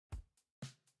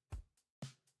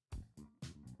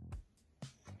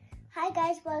Hi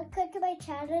guys, welcome to my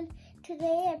channel.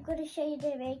 Today I'm going to show you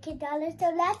the American dollar.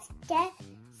 So let's get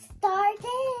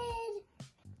started.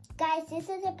 Guys, this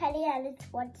is a penny and it's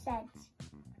 1 cent.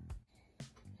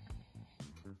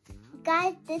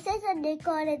 Guys, this is a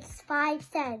nickel and it's 5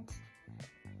 cents.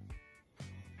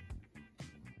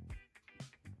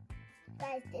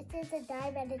 Guys, this is a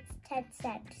dime and it's 10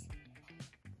 cents.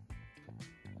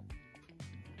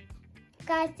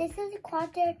 Guys, this is a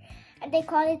quarter and they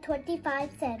call it 25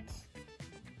 cents.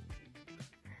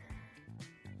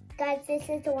 Guys, this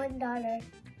is $1.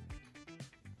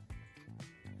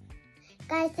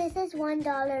 Guys, this is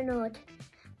 $1 note.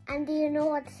 And do you know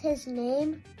what's his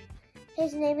name?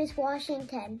 His name is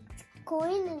Washington. It's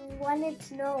coin and one it's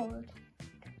note.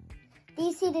 Do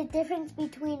you see the difference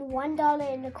between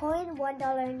 $1 in the coin,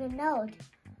 $1 in the note?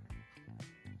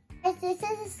 Guys, this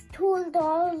is a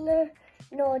 $2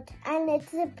 note and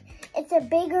it's a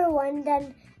bigger one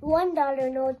than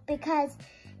 $1 note because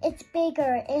it's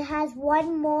bigger. It has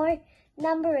one more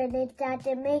number in it that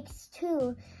it makes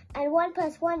 2. And 1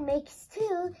 plus 1 makes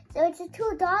 2. So it's a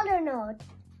 $2 note.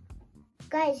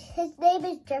 Guys, his name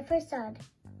is Jefferson.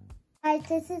 Guys,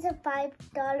 this is a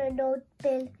 $5 note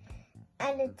bill.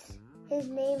 And his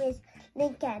name is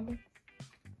Lincoln.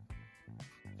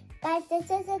 Guys, this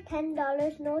is a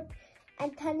 $10 note.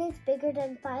 And 10 is bigger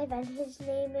than 5. And his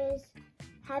name is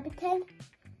Habitant.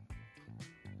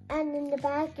 And in the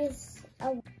back is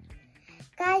a...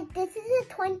 Guys, this is a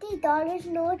 $20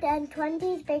 note and 20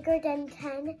 is bigger than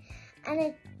 10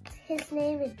 and his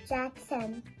name is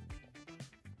Jackson.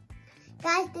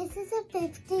 Guys, this is a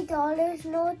 $50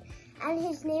 note and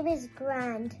his name is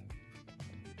Grant.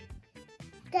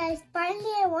 Guys,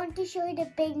 finally I want to show you the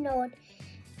big note.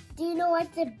 Do you know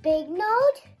what's a big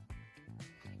note?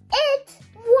 It's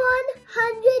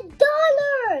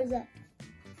 $100!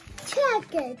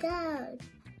 Check it out.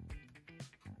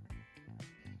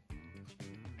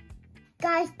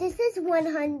 Guys, this is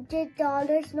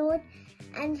 $100 note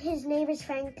and his name is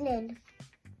Franklin.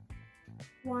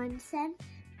 1 cent.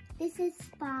 This is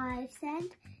 5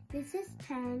 cents. This is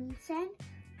 10 cents.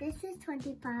 This is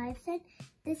 25 cents.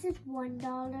 This is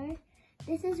 $1.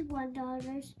 This is $1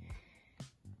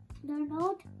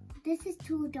 note. This is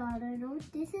 $2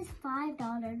 note. This is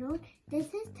 $5 note. This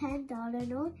is $10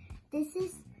 note. This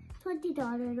is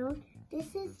 $20 note.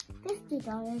 This is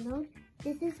 $50 note.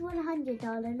 This is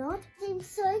 $100 note. I'm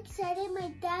so excited. My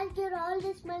dad got all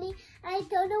this money. I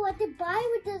don't know what to buy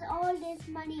with all this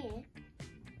money.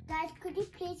 Guys, could you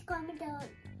please comment down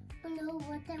below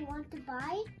what I want to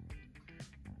buy?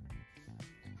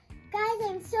 Guys,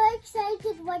 I'm so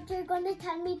excited what you're going to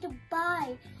tell me to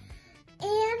buy.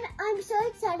 And I'm so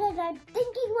excited. I'm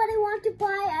thinking what I want to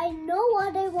buy. I know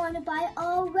what I want to buy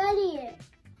already.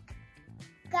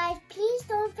 Guys, please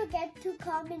don't forget to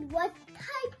comment what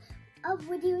type of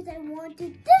videos I want to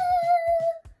do.